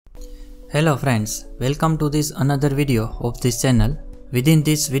Hello friends, welcome to this another video of this channel. Within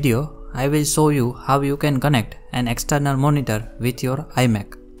this video, I will show you how you can connect an external monitor with your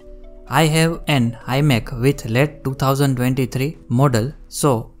iMac. I have an iMac with late 2023 model,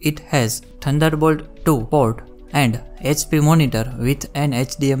 so it has Thunderbolt 2 port and HP monitor with an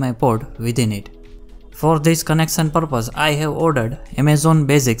HDMI port within it. For this connection purpose, I have ordered Amazon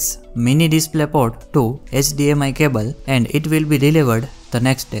Basics mini display port to HDMI cable and it will be delivered the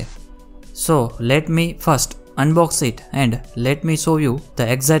next day. So let me first unbox it and let me show you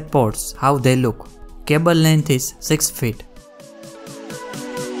the exact ports how they look. Cable length is 6 feet.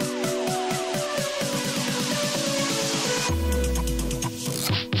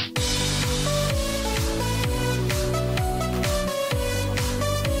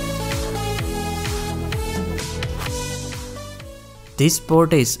 This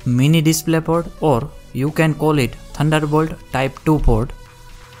port is mini display port, or you can call it Thunderbolt Type 2 port.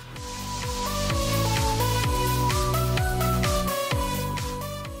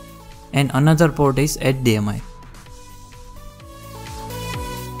 And another port is HDMI.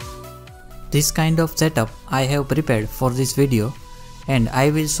 This kind of setup I have prepared for this video, and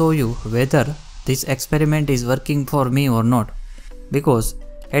I will show you whether this experiment is working for me or not, because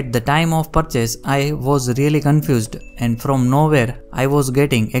at the time of purchase I was really confused and from nowhere I was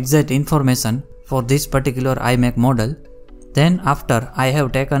getting exact information for this particular iMac model. Then after I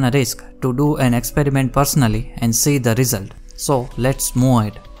have taken a risk to do an experiment personally and see the result. So let's move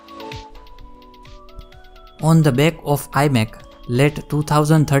ahead. On the back of iMac late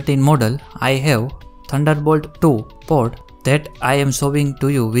 2013 model, I have Thunderbolt 2 port that I am showing to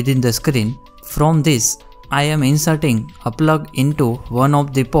you within the screen. From this, I am inserting a plug into one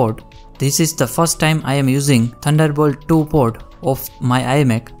of the port. This is the first time I am using Thunderbolt 2 port of my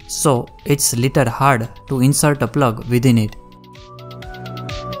iMac, so it's little hard to insert a plug within it.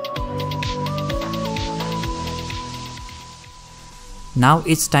 Now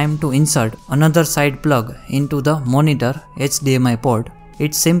it's time to insert another side plug into the monitor HDMI port.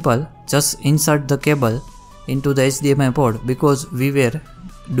 It's simple, just insert the cable into the HDMI port because we were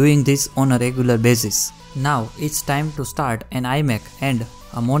doing this on a regular basis. Now it's time to start an iMac and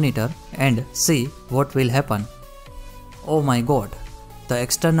a monitor and see what will happen. Oh my god, the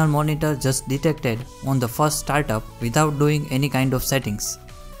external monitor just detected on the first startup without doing any kind of settings.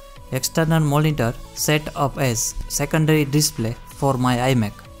 External monitor set up as secondary display for my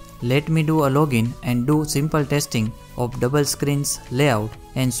iMac. Let me do a login and do simple testing of double screens layout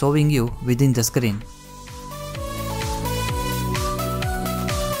and showing you within the screen.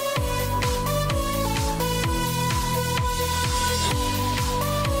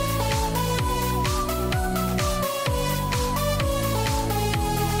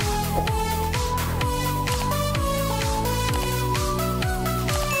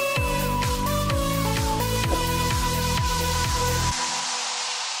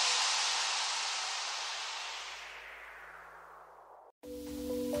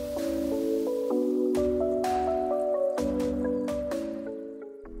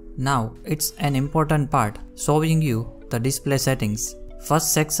 Now it's an important part showing you the display settings.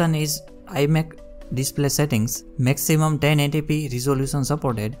 First section is iMac display settings, maximum 1080p resolution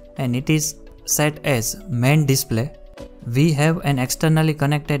supported, and it is set as main display. We have an externally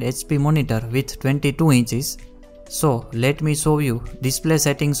connected HP monitor with 22 inches. So let me show you display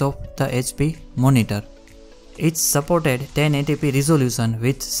settings of the HP monitor. It's supported 1080p resolution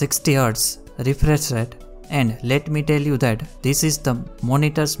with 60Hz refresh rate. And let me tell you that this is the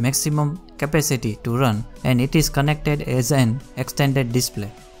monitor's maximum capacity to run and it is connected as an extended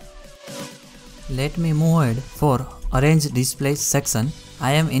display. Let me move ahead for arrange displays section.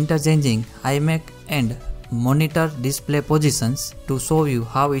 I am interchanging iMac and monitor display positions to show you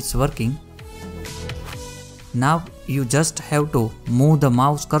how it's working. Now you just have to move the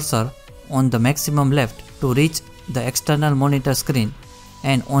mouse cursor on the maximum left to reach the external monitor screen,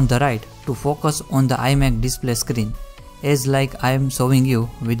 and on the right to focus on the iMac display screen, as like I am showing you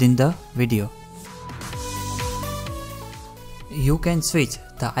within the video. You can switch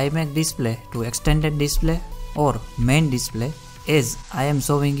the iMac display to extended display or main display, as I am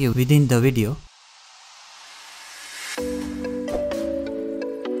showing you within the video.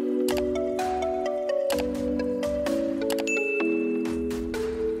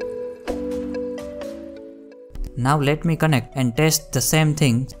 Now let me connect and test the same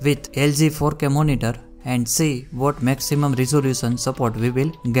thing with LG 4K monitor and see what maximum resolution support we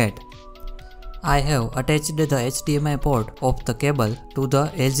will get. I have attached the HDMI port of the cable to the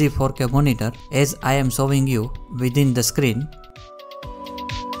LG 4K monitor as I am showing you within the screen.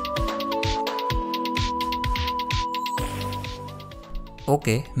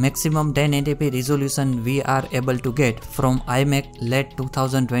 okay, maximum 1080p resolution we are able to get from iMac late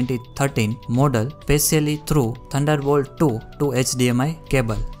 2013 model, especially through Thunderbolt 2 to HDMI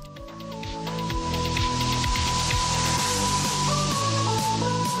cable.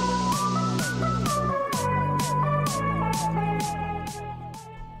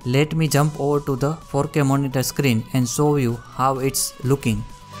 Let me jump over to the 4K monitor screen and show you how it's looking.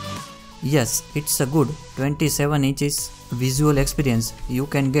 Yes, it's a good 27 inches visual experience you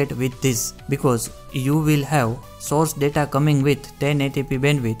can get with this, because you will have source data coming with 1080p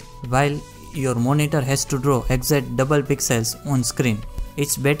bandwidth while your monitor has to draw exact double pixels on screen.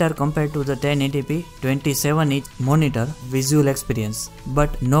 It's better compared to the 1080p 27-inch monitor visual experience,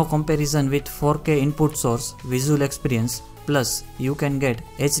 but no comparison with 4K input source visual experience, plus you can get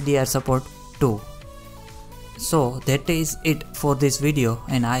HDR support too. So that is it for this video,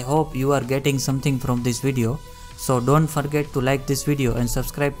 and I hope you are getting something from this video. So don't forget to like this video and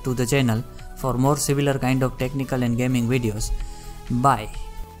subscribe to the channel for more similar kind of technical and gaming videos. Bye.